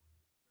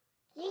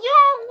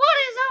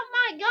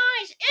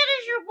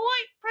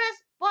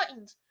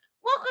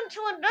to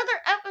another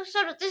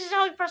episode of This Is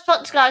How We Press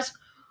Buttons, guys.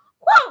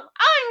 Whoa!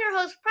 I'm your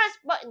host, Press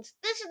Buttons.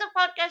 This is the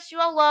podcast you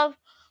all love.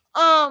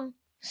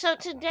 So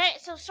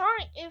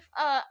sorry if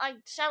I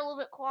sound a little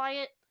bit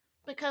quiet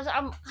because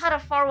I'm kind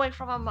of far away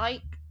from my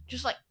mic,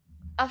 just like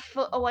a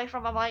foot away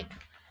from my mic.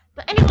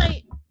 But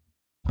anyway,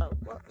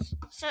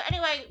 so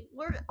anyway,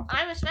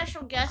 I'm a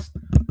special guest,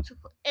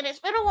 and it's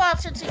been a while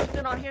since he's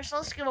been on here. So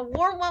let's give a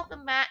warm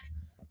welcome back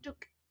to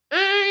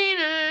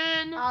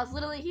Aiden. I was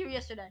literally here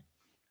yesterday.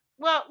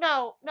 Well,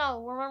 no.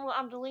 Remember,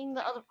 I'm deleting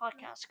the other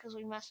podcast because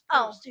we messed. It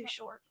was too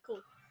short. Cool.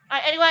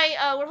 Alright, anyway,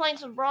 we're playing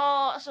some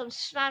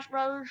Smash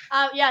Bros.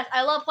 Yes,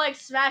 I love playing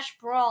Smash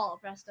Brawl,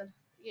 Preston.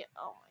 Yeah.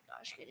 Oh my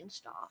gosh, getting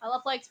stop. I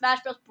love playing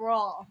Smash Bros.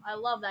 Brawl. I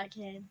love that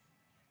game.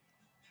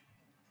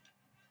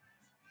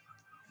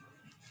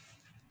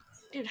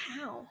 Dude,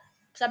 how?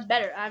 Because I'm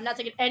better. I've not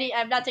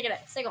taken a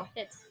single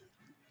hit.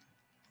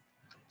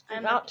 I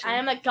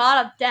am a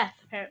god of death,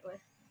 apparently.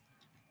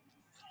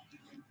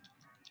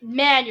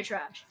 Man, you're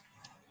trash.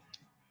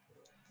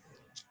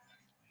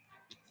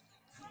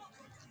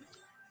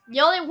 The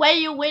only way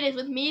you win is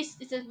with me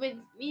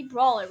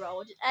brawler, bro,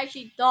 which is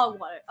actually dog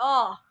water.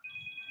 Oh.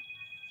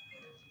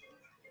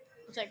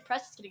 Looks like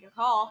Preston's getting a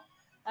call.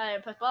 I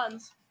press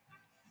buttons.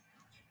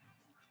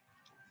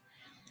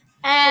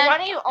 And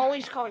why do you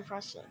always call me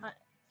Preston?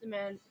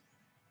 Man,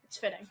 it's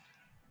fitting.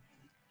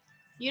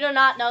 You do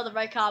not know the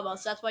right combo,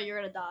 so that's why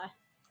you're gonna die.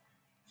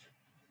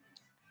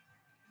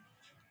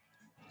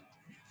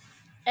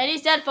 And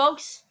he's dead,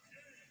 folks.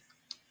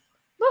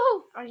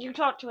 Woohoo! You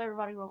talk to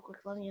everybody real quick.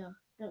 Let me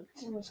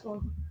see what's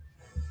going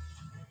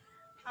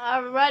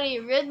on.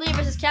 Alrighty, Ridley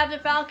versus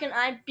Captain Falcon.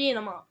 I beat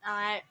him up.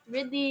 Alright,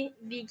 Ridley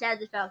beat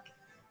Captain Falcon.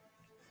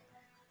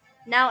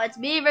 Now it's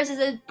me versus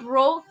a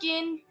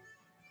broken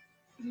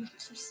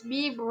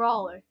me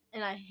brawler,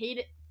 and I hate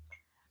it.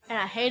 And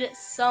I hate it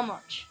so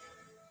much.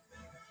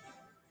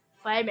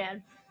 But hey,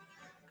 man,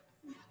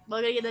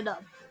 we're gonna get the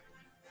dub.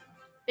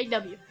 Big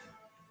W.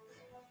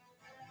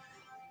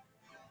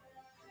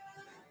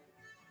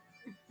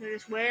 We're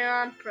just waiting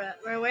on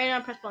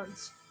press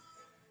buttons.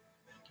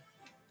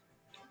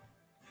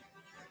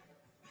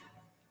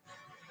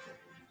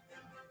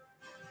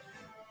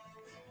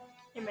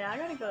 Hey man, I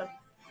gotta go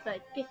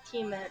like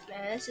 15 minutes,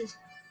 man. This is.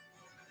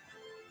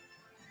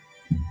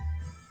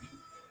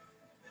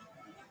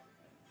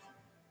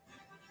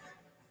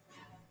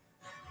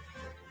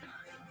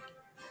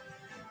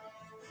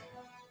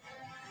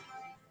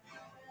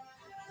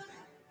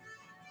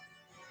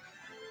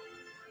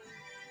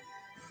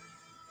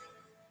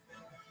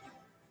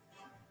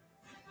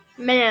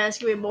 Man, it's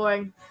gonna be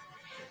boring.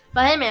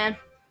 But hey, man,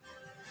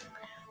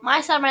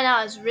 my side right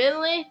now is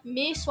Ridley,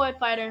 me, Sword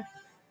Fighter,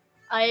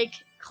 Ike,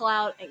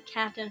 Cloud, and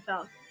Captain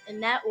Falcon.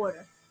 In that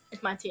order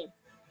is my team.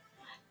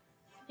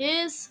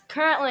 His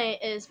currently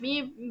is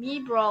me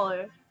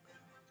brawler,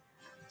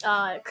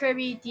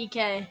 Kirby,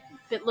 DK,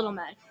 Little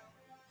Mag.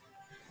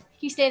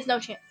 He stands no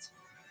chance.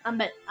 I'm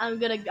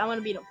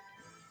gonna beat him.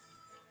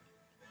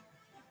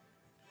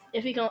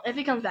 If he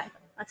comes back,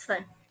 that's the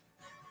thing.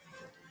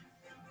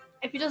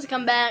 If he doesn't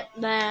come back,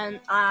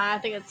 then I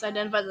think it's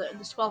identified as a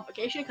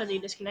disqualification because he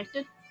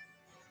disconnected.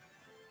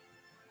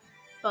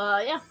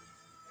 But yeah.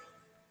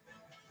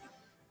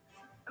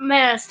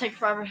 Man, it's taking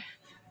forever.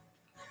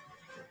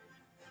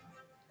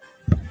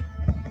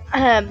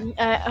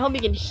 I hope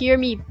you can hear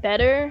me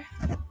better.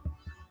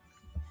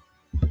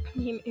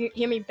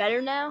 Hear me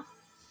better now?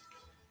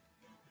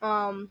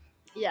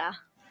 Yeah.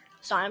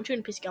 Sorry, I'm chewing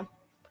a piece of gum.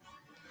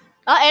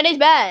 And he's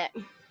back.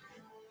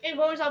 Hey,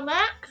 boys, I'm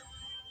back.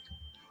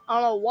 I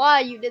don't know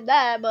why you did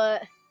that,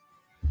 but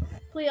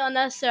completely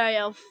unnecessary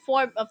of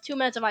 2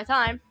 minutes of my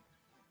time.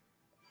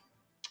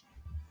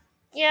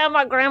 Yeah,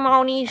 my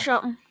grandma needs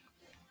something.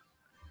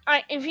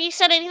 Alright, if he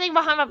said anything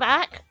behind my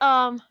back,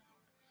 oh,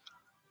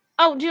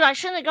 dude, I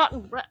shouldn't have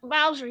gotten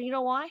Bowser. You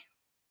know why?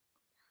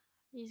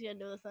 He's gonna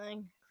do the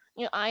thing.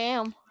 Yeah, I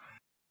am.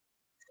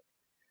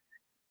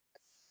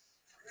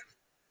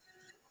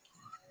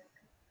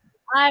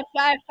 I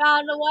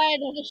found a way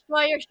to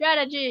destroy your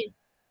strategy.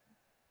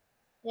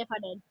 If I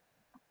did.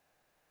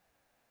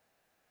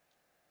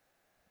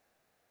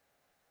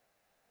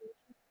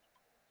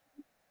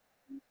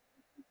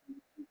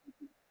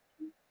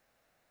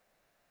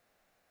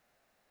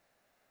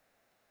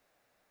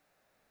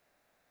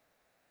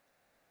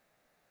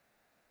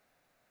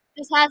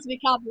 This has to be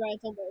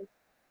copyrighted somewhere.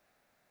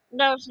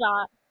 No, it's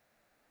not.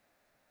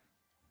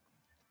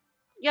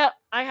 Yep,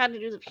 I had to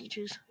do the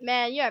peaches.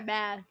 Man, you're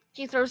bad.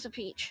 He throws the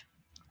peach.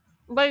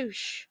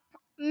 Boosh.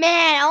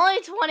 Man,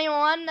 only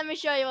 21? Let me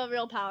show you what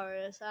real power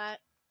is. Alright.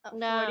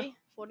 No. 40.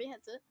 40,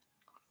 that's it.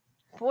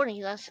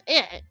 40, that's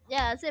it.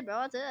 Yeah, that's it,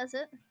 bro. That's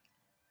it.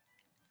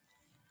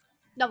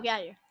 No, get out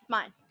of here. It's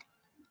mine.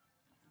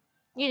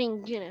 You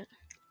didn't get it.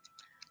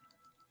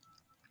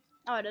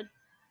 Oh, I did.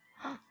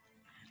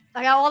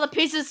 I got all the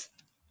pieces.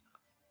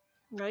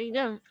 No, you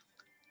didn't.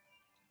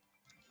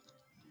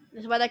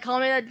 This is why they call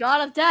me the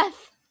god of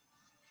death.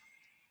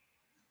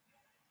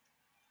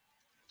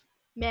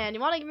 Man, you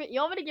want me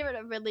to give it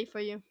to Ridley for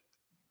you?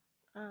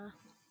 I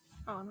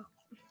don't know.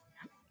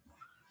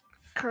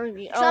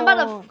 Kirby. So I'm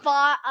about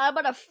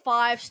to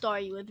 5-star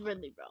you with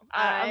Ridley, bro.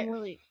 I'm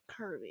really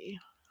Kirby.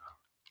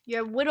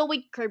 You're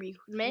Whittleweed Kirby,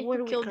 man who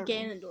Whittleweed killed Kirby.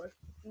 Ganondorf.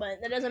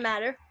 But that doesn't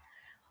matter.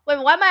 Wait,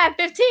 why am I at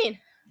 15?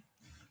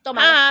 Don't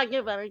matter.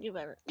 Get better,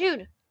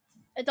 dude.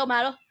 It don't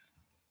matter.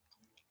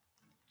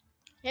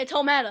 It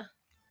don't matter.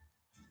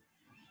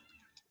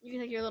 You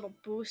can take your little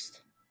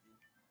boost.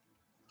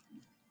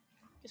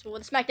 Guess what?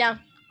 With a smackdown.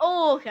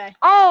 Oh, okay.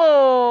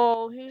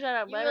 Oh, he's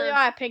at a You better. really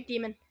are a pink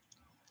demon.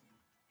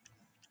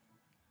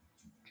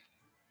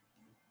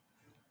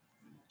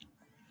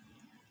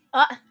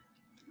 Where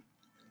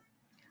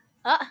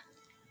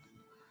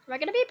am I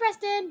gonna be,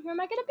 Preston? Where am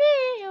I gonna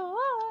be?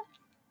 Oh.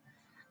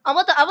 I'm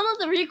gonna let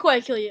the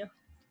recoil kill you.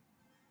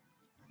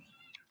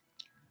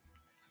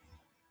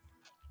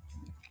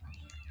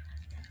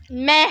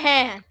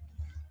 Man.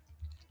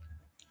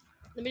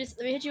 Let me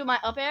hit you with my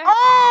up air.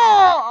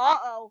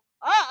 Oh,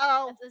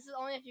 This is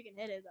only if you can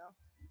hit it though.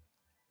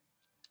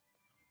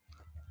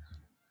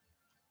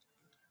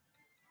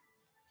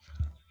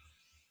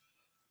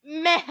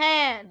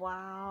 Man.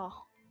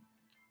 Wow.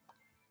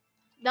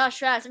 No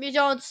stress. It means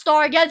your own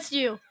star against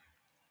you.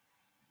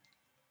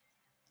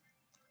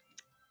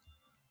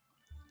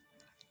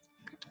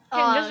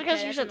 Just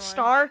because you said annoying.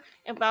 star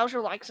and Bowser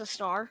likes a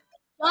star.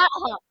 Shut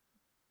up.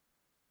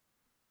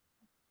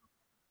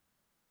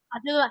 I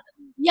do that.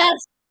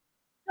 Yes.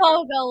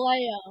 Go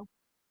Galeo.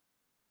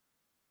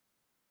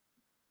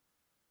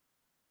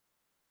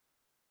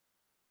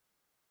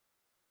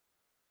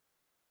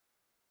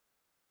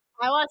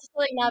 I want to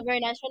something not very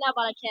nice right now,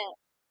 but I can't.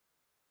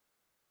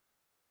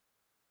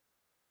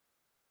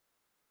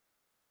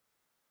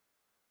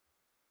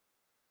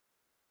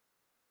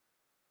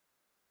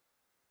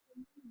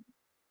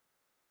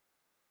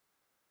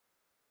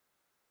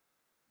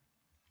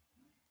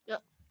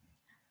 Yep.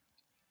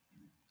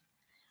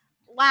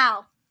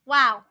 Wow.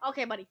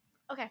 Okay, buddy.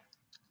 Okay.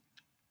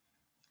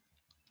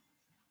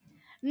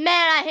 Man,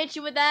 I hit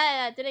you with that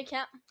and that didn't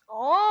count.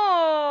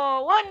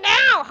 Oh, what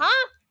now,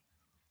 huh?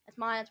 That's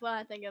mine. That's what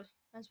I think of.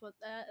 That's what's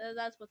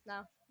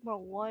now. Bro,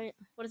 what?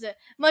 What is it?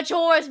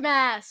 Majora's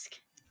Mask.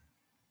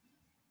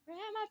 Where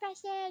am I,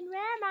 Preston? Where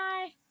am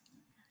I?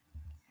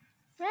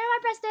 Where am I,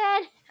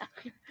 Preston?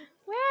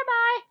 Where am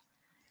I?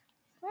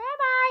 Where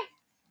am I?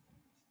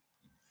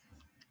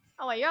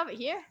 Oh wait, you're over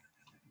here.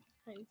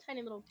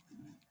 Tiny little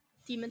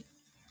demon.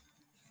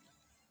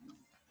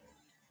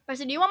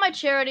 Preston, do you want my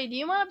charity? Do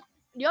you want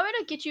me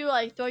to get you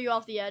throw you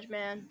off the edge,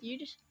 man? Do you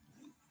just?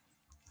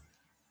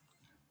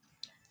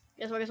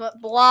 Guess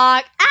what?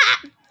 Block.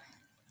 Ah!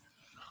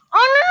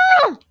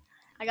 Oh no!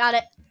 I got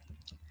it.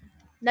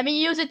 Let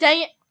me use it.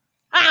 Dang it!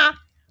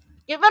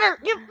 Get better!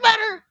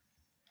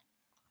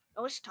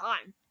 Oh, it's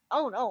time.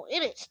 Oh no,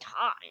 it is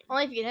time.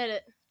 Only if you can hit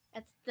it.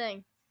 That's the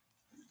thing.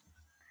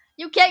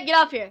 You can't get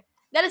up here.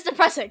 That is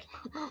depressing.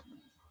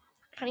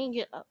 How do you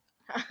get up?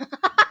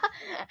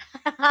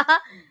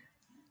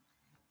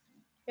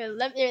 Here,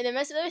 let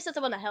me set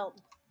someone to help.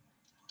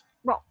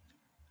 Bro.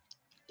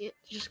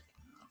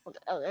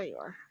 Oh, there you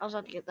are. I was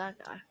about to get that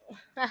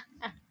guy.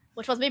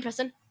 Which one's me,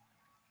 Preston?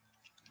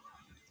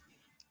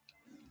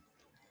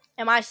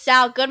 Am I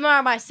Sal Goodman or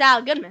am I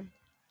Sal Goodman?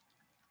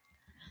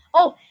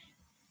 Oh!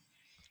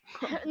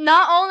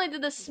 Not only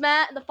did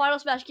the final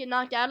smash get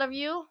knocked out of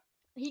you,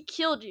 he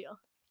killed you.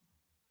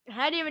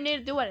 I didn't even need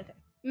to do anything.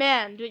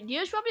 Man,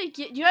 you should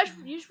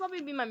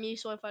probably be my Mii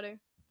sword fighter.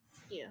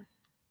 Yeah.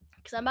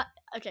 Cause I'm about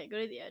okay. Go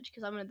to the edge,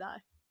 cause I'm gonna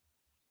die.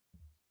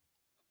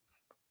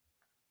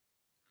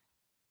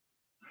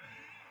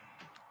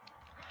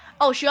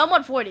 Oh shoot, I'm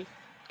 140.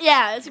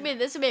 Yeah, this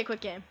will be a quick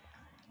game.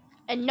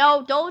 And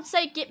no, don't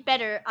say get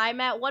better.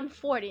 I'm at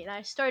 140, and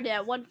I started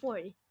at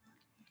 140.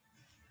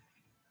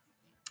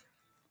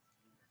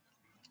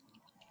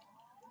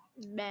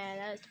 Man,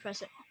 that is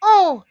depressing.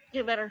 Oh,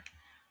 get better.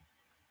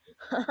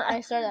 I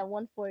started at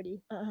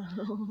 140.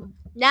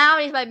 Now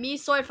he's my Mii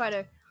sword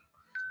fighter,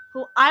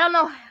 who I don't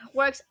know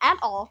works at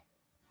all.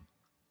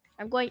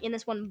 I'm going in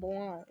this one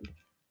blind.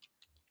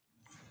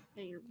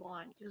 Yeah, you're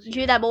blind. You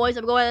hear that, boys?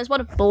 I'm going in this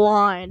one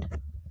blind.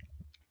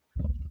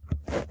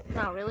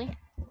 Not really.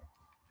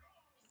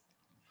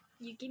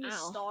 You give me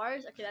Ow.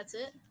 stars? Okay, that's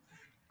it.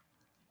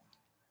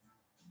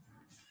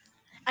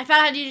 I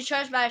found out how to use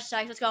charge bash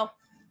attacks. Let's go.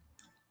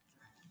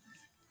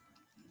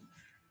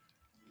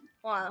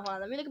 Hold on.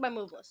 Let me look at my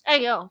move list. There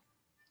you go.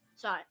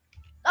 Sorry.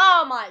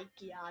 Oh my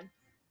god.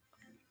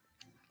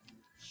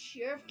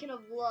 Shuriken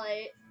of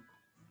Light,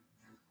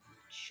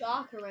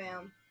 Shock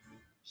Ram,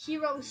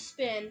 Hero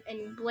Spin,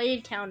 and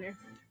Blade Counter.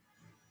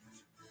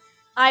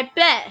 I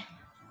bet.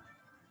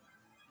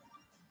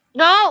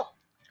 No!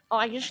 Oh,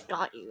 I just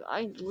got you.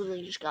 I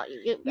literally just got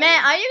you. Get better.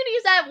 Man, are you gonna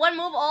use that one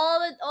move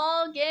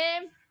all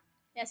game?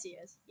 Yes, he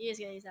is. He is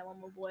gonna use that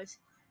one move, boys.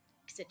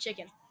 It's a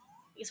chicken.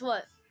 Guess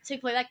what? So you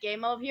can play that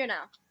game over here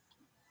now.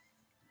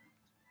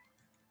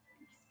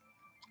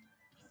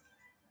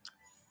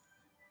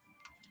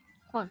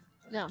 Come on,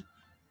 down.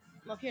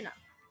 I'm up here now.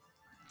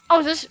 Oh,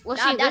 let's Now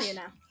see I'm down this. here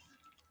now.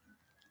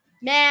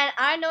 Man,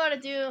 I know how to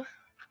do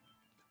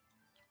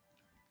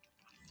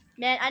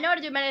Man, I know how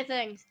to do many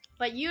things,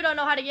 but you don't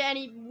know how to get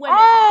any women.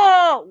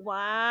 Oh,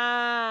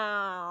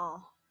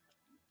 wow.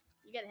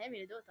 You gotta hit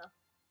me to do it, though.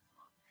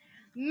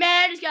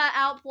 Man, just got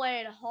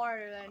outplayed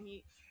harder than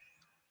he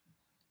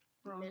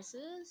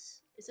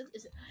misses. Is it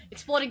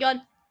exploding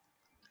gun?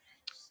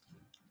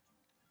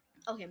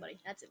 Okay, buddy,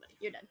 that's it, buddy.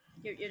 You're done.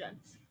 You're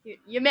done.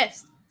 You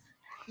missed.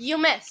 You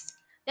missed.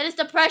 That is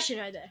depression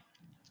right there.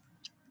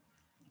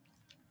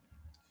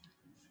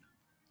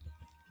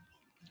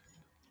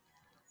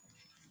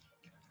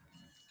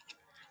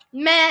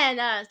 Man,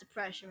 that is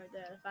depression right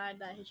there. If I had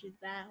that hit you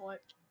that hard.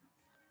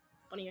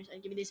 Bunny ears.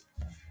 Give me these.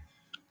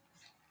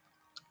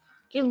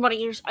 Give the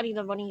bunny ears. I need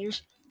the bunny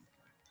ears.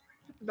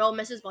 Bro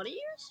misses bunny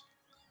ears?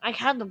 I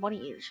had the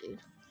bunny ears, dude.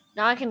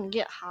 Now I can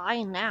get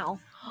high now.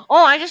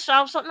 Oh, I just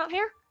saw something up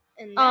here.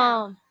 And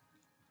now.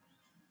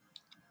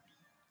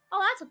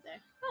 Oh, that's up there.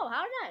 Oh,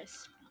 how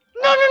nice.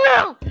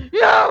 No!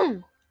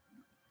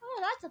 Oh,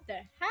 that's up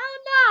there. How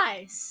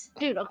nice.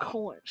 Dude, of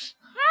course.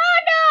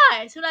 How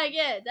nice. Who did I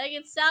get? Did I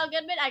get Sal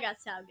Goodman? I got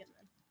Sal Goodman.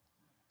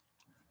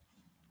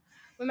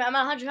 Wait a minute, I'm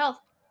at 100 health.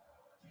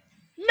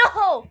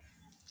 No!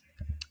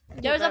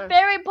 There's a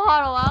fairy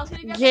bottle. I was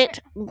gonna get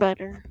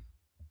better.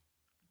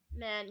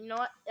 Man, you know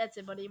what? That's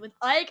it, buddy. With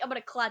Ike, I'm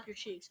gonna clap your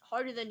cheeks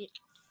harder than you.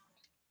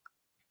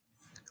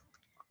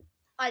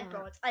 Ike,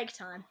 bro, it's Ike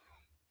time.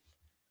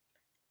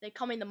 They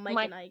call me the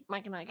Mike and Ike.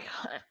 Mike and Ike.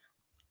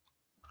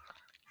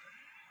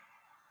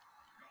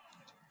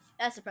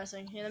 That's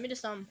depressing. Here, let me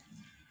just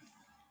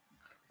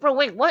Bro,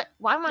 wait, what?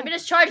 Why am I? Let me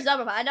just charge this up.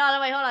 I know.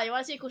 Wait, hold on. You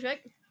want to see a cool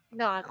trick?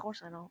 No, of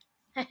course I don't.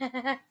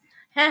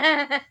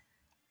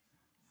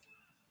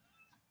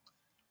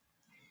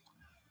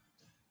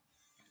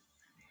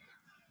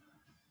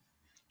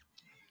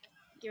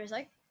 Give me a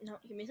sec. No,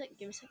 give me a sec.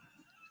 Give me a sec.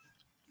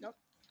 Nope.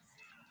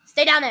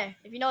 Stay down there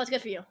if you know what's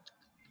good for you.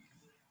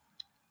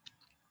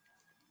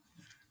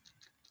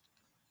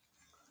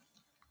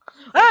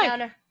 Hey!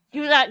 Counter.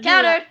 Do that.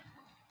 Countered.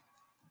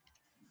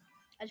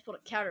 I just put a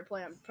counter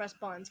play on press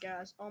buttons,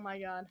 guys. Oh my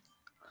god.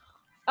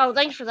 Oh,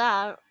 thanks for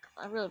that.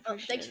 I really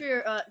appreciate it. Thanks for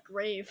your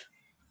grave.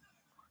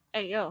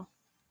 Hey, yo.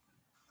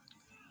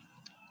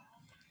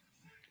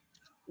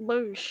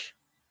 Boosh.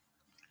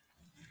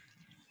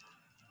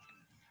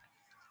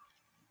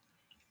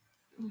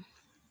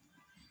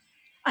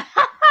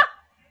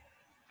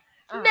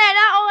 Man,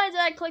 not only did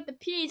I click the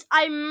P's,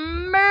 I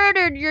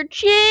murdered your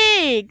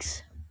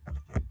cheeks.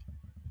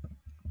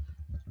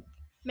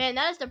 Man,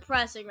 that is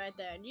depressing right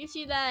there. Do you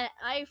see that?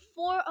 I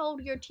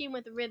 4-0'd your team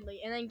with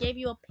Ridley and then gave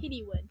you a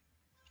pity win.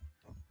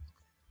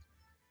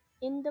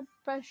 In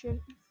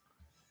depression.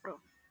 Bro.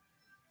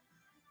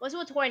 Let's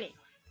do a 20.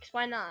 Because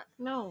why not?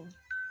 No.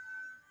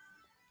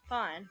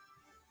 Fine.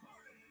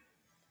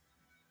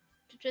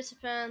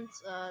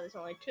 Participants, there's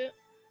only 2.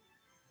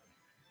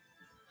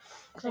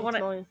 I want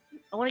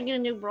to get a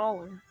new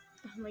brawler.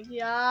 Oh my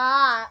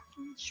god.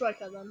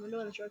 Shortcut then. We're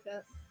doing the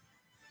shortcut.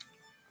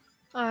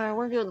 Alright,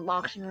 we're doing the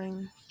boxing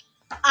ring.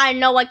 I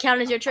know what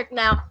count is your trick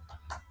now.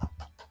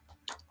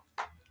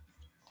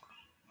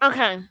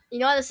 Okay. You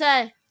know what to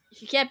say.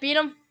 If you can't beat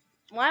him,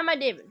 why am I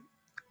David?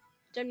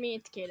 Turn me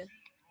into CADEN.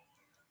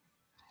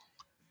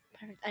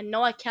 Perfect. I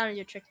know I counted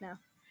your trick now.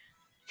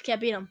 If you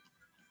can't beat him,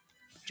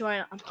 join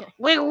him. I'm kidding.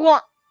 Wait,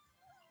 what?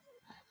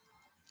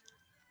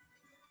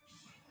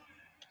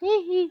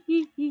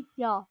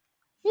 Yeah.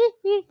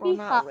 Bro,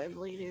 not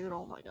Ridley, dude.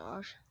 Oh my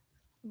gosh.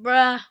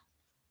 Bruh.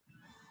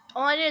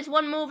 All I need is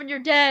one move and you're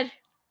dead.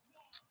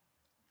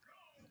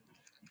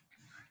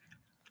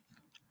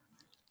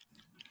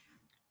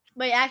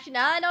 Wait, actually,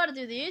 now I know how to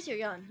do these. You're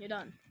done. You're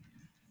done.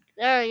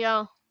 There you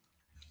go.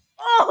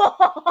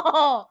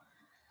 Oh!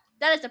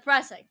 That is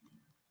depressing.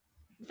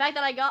 The fact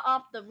that I got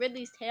off the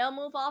Ridley's tail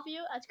move off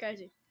you, that's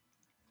crazy.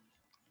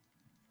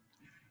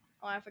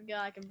 Oh, I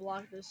forgot I can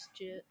block this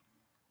shit.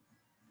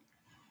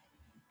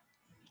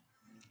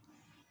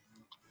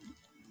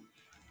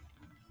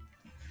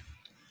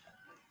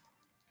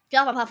 Get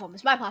off my platform.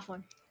 It's my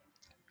platform.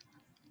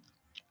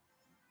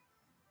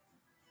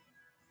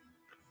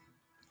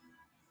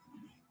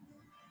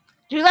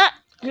 Do that.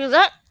 Do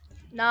that.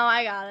 No,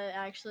 I got it,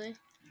 actually.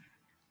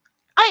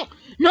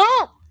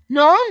 No.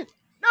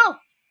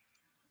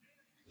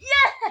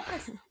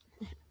 Yes!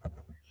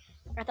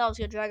 I thought I was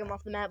going to drag him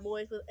off the map,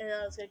 boys, and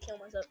I was going to kill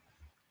myself.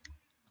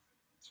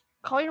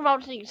 Call your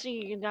mom so you can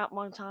see you got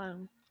more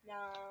time. No,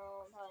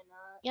 probably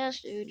not. Yes,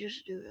 dude.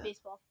 Just do it.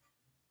 Baseball.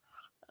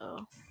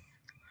 Oh.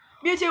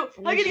 Mewtwo!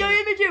 How can you go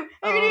get Mewtwo?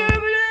 How can you go get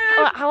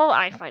Mewtwo? How about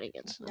I fight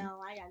against them? No,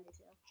 I got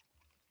Mewtwo.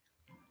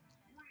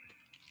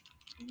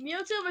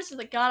 Mewtwo versus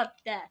the God of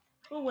Death.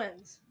 Who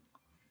wins?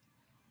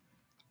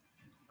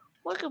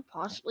 What could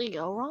possibly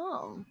go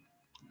wrong?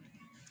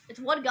 It's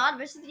one god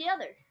versus the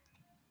other.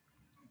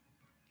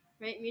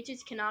 Right?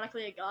 Mewtwo's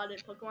canonically a god in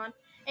Pokemon.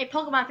 Hey,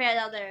 Pokemon fans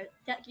out there,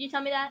 can you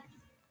tell me that?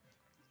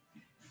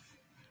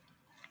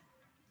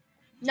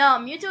 No,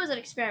 Mewtwo is an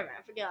experiment.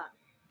 I forgot.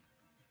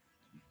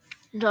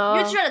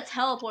 Mewtwo's trying to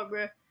teleport,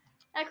 bro.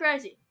 That's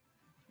crazy.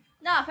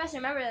 No,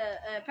 Preston, remember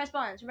press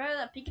buttons. Remember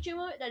the Pikachu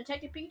move? The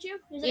Detective Pikachu?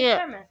 It was an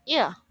experiment.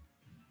 Yeah.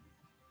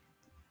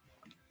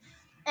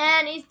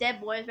 And he's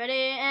dead, boys. Ready?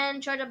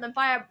 And charge up and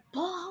fire.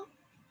 Ball.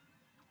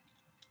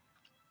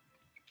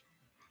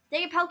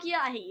 Take it, Palkia.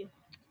 I hate you.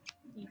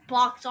 You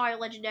block. Sorry,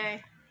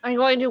 legendary. Are you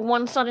going to do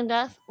one sudden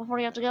death before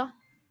you have to go?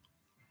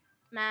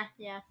 Nah,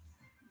 yeah.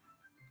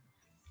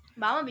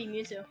 But I'm gonna be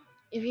Mewtwo.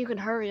 If you can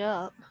hurry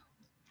up.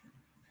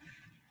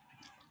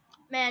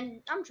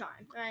 Man, I'm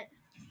trying, right?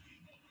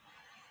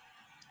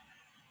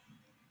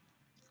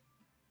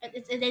 I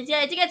think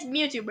it's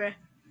Mewtwo, bro.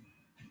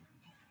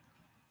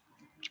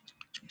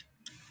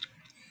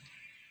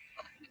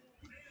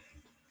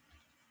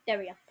 There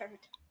we go.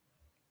 Perfect.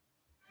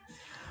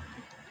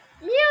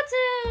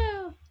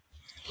 Mewtwo!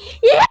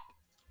 Yeah!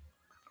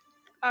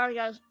 Alright,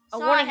 guys.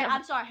 Sorry,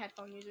 I'm sorry,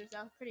 headphone users.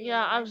 That was pretty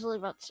Yeah, good, I was really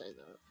about to say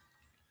that.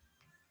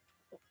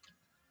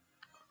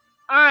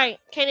 Alright,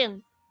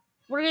 Caden.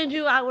 We're going to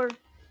do our...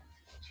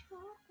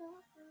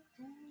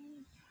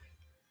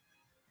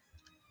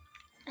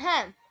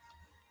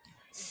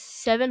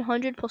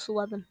 700 plus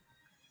 11.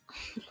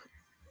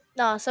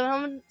 No,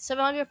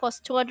 700 plus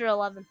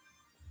 211.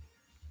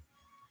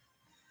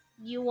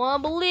 You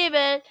won't believe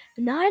it.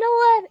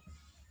 911.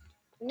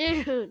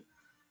 Dude.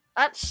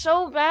 That's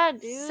so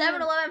bad, dude.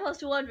 711 plus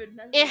 200.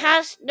 It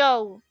has...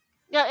 No.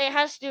 Yeah, it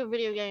has to do with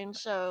video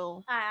games,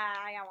 so...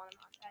 I got one of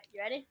mine. Right,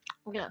 you ready?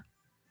 Yeah.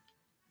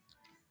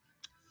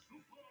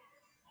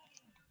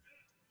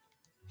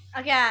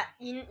 Okay,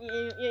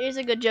 here's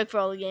a good joke for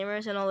all the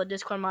gamers and all the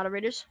Discord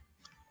moderators.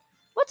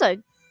 What's a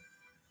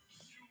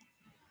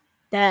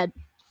dad?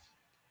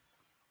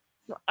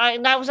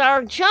 Alright, that was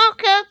our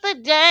joke of the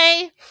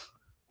day.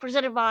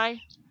 Presented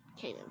by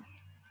Caden.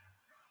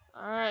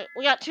 Alright,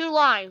 we got 2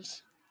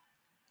 lives.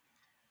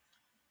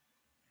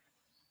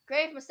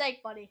 Grave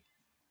mistake, buddy.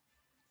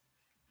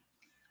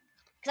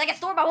 Because I can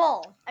store my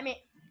wall. I mean...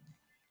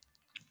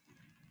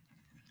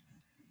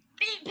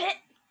 Beat pit!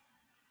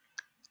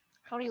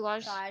 How many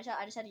lives? Sorry,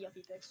 I just had a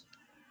Yuffie fix.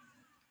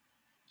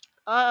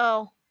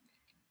 Uh-oh.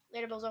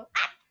 Later, Bozo.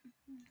 Ah!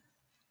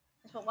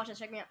 Let's watch this.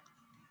 Check me out.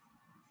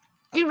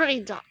 Get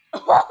ready to die.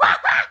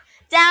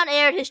 Down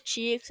aired his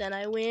cheeks, and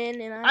I win.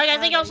 And Alright, guys,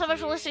 thank y'all so much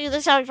for listening to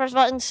this. Happy First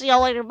Button. See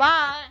y'all later.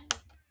 Bye.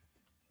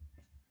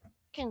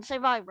 Can say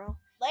bye, bro.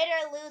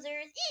 Later,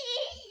 losers.